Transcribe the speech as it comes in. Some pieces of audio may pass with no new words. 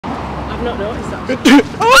I've not noticed that.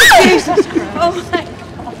 Oh, Jesus Christ. Oh my God.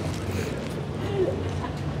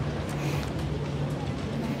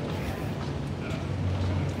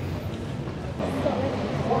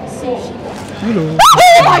 Sushi. Hello.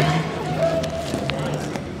 Oh my God.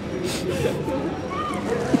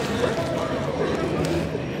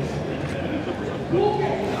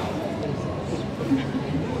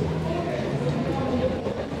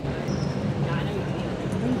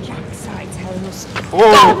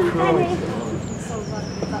 Oh, Christ.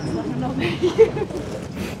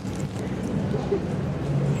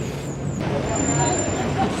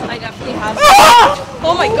 I definitely have.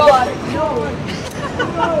 Oh my God.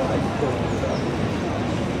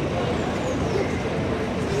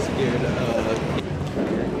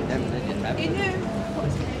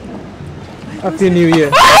 Happy New Year.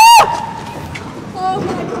 Oh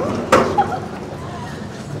my God.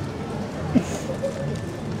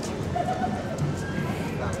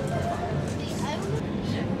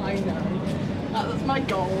 I know. That was my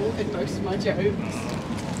goal in most of my jokes.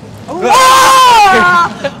 Oh,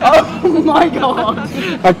 Oh my God.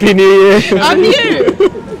 Happy New Year. And you.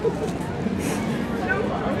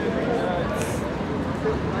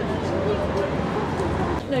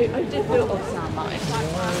 No, I did feel odd sound that. It's like,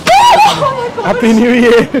 wow. Happy New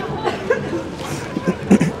Year.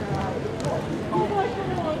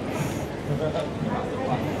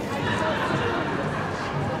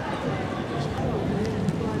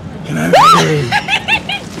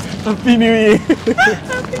 Happy New Year.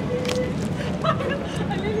 I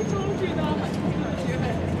nearly told you that.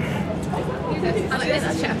 I like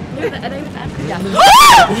this, chef. Yeah.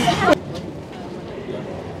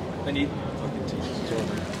 I need fucking teachers as well.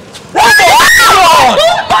 Oh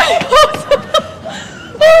my God!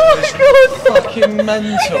 Oh my God! Fucking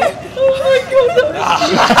mental. Oh my God!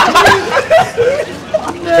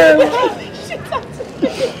 No!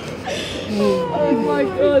 Oh my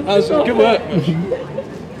God! That was good work.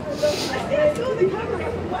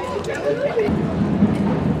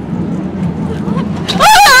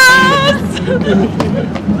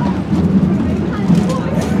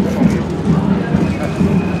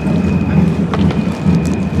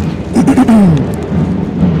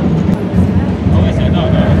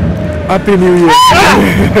 Happy New Year.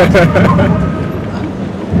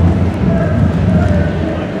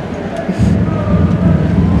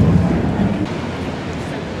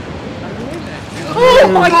 Oh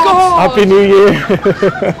my God! Happy New Year.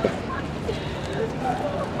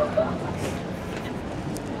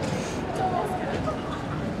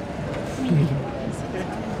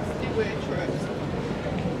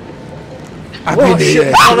 Happy New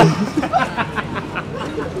Year.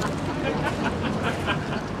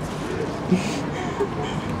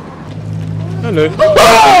 Hello.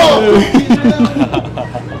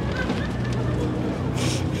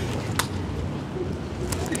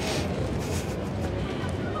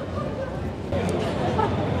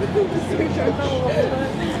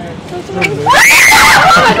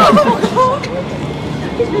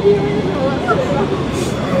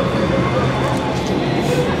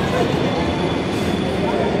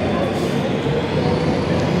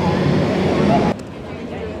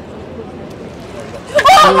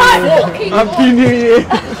 Happy New Year.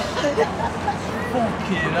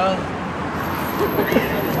 Fucking hell.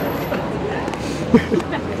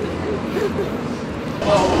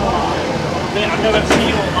 I've never seen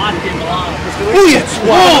you like in my life. Oh yeah!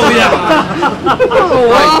 Oh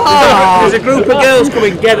yeah! There's a group of girls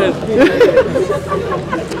coming, get them.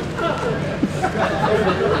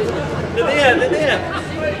 They're there.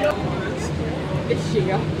 Is she?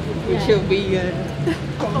 She'll be.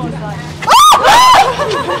 Oh my God!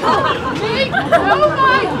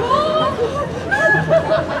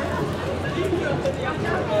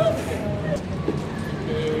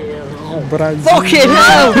 Oh, Brazil. Fucking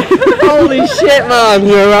hell! Holy shit, man!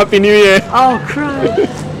 Yeah, Happy New Year. Oh,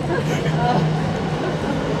 Christ!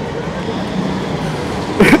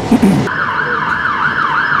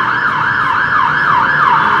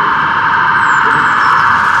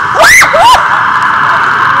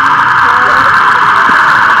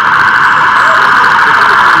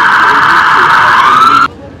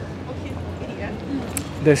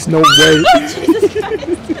 There's no way.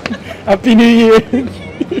 Happy New Year.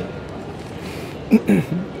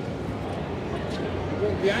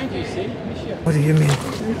 What do you mean?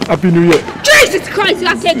 Happy New Year. Jesus Christ!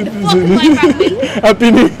 I'm taking the fucking life out of me.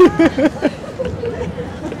 Happy New Year.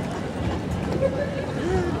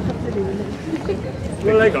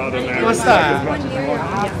 What's that?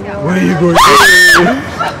 Where are you going?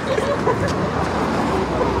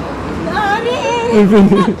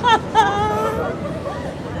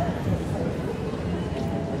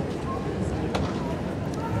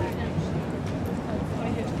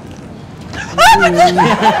 Oh my god!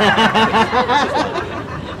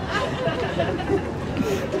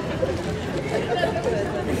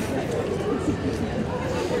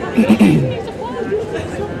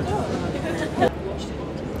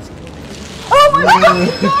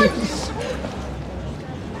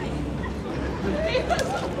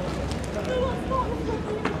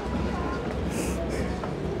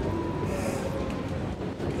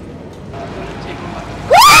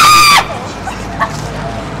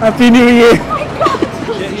 Happy New Year!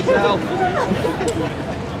 Get yourself.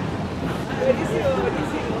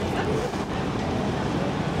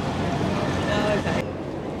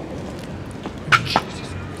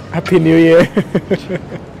 Happy New Year!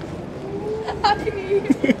 Happy New Year!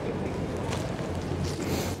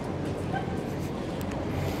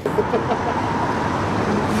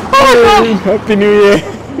 Happy New Year!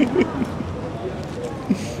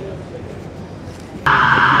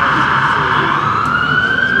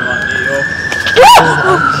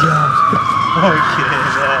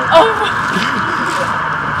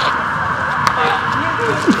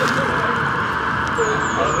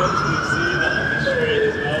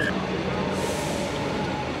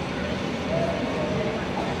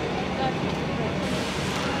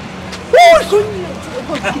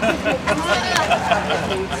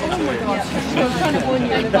 I'm trying to warn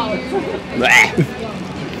you in advance.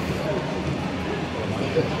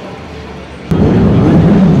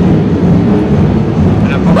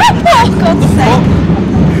 Oh, God's sake!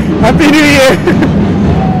 Happy New Year!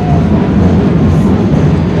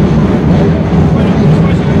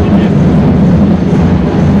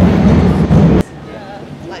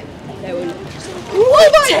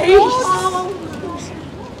 What taste?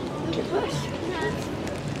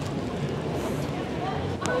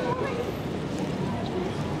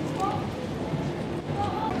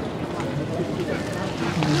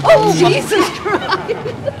 Oh, Jesus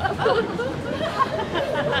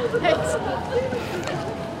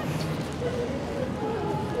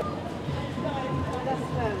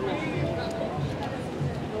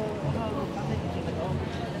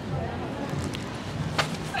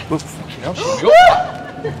Well, fucking hell, she's got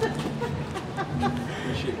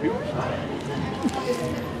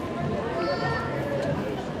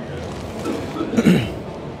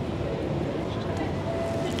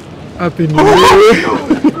Happy New Year!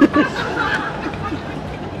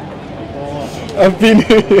 Happy New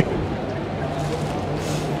Year!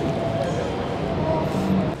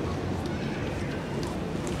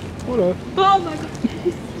 What up? Oh my god.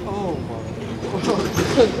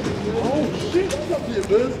 Oh shit, that's not your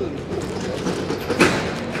person.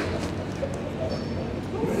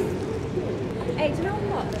 Hey, do you know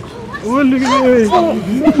what? Oh, look at me!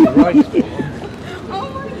 Right. Oh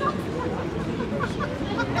my god.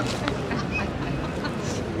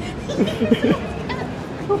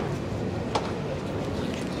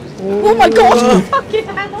 Oh my god! Fucking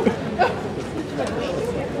hell!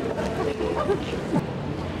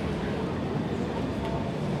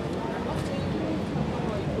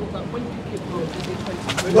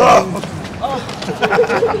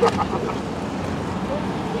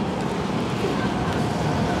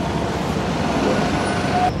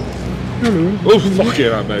 Oh fucking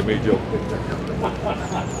that made me jump.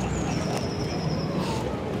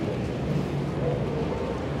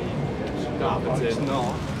 It's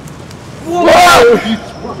not.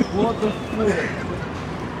 What the fuck?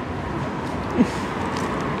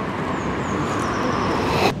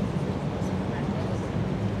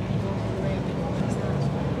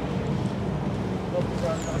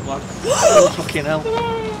 Oh, fucking hell.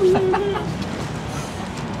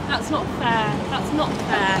 That's not fair. That's not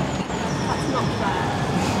fair. That's not fair.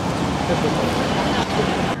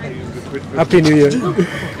 Happy New Year!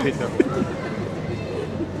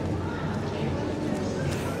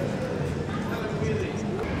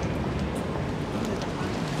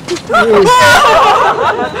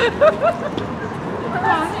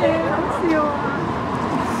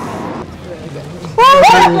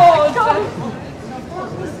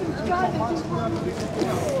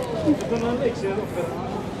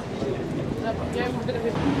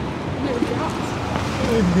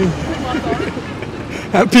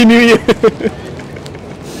 Happy New Year!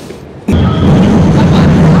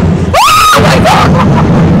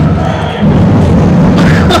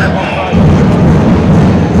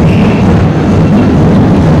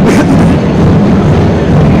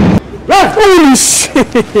 Holy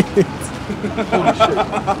shit!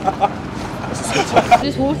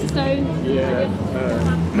 Just Waterstone.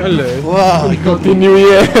 Hello. Wow. Happy New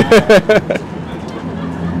Year!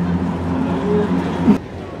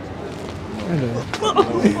 Hello.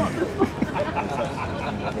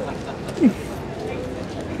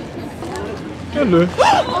 Hello.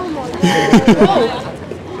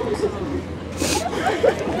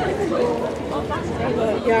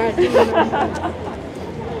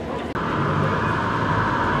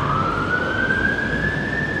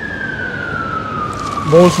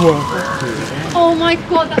 Bonsoir. Oh my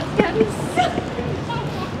god, that scared me so.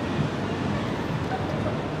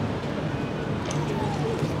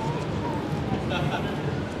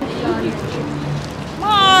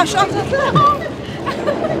 Ah, shut up.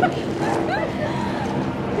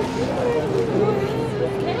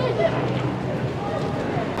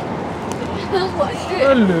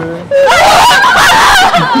 Hello.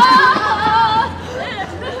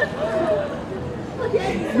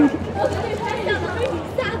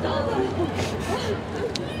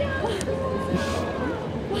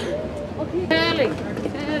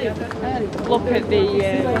 Look at the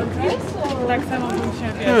Like someone from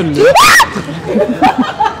Chef. Hello.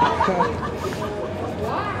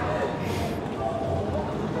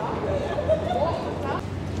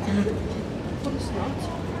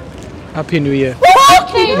 Happy New Year.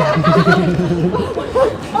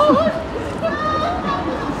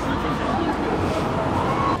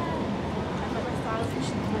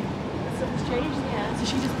 So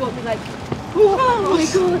she just bought me like, oh my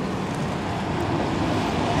god.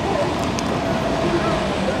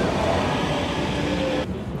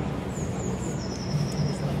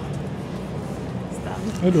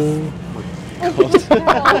 Hello.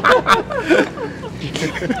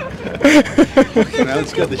 Now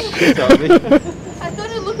it's got the shit out of me. I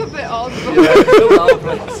thought it looked a bit odd.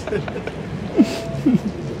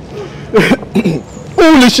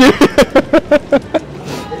 Holy shit.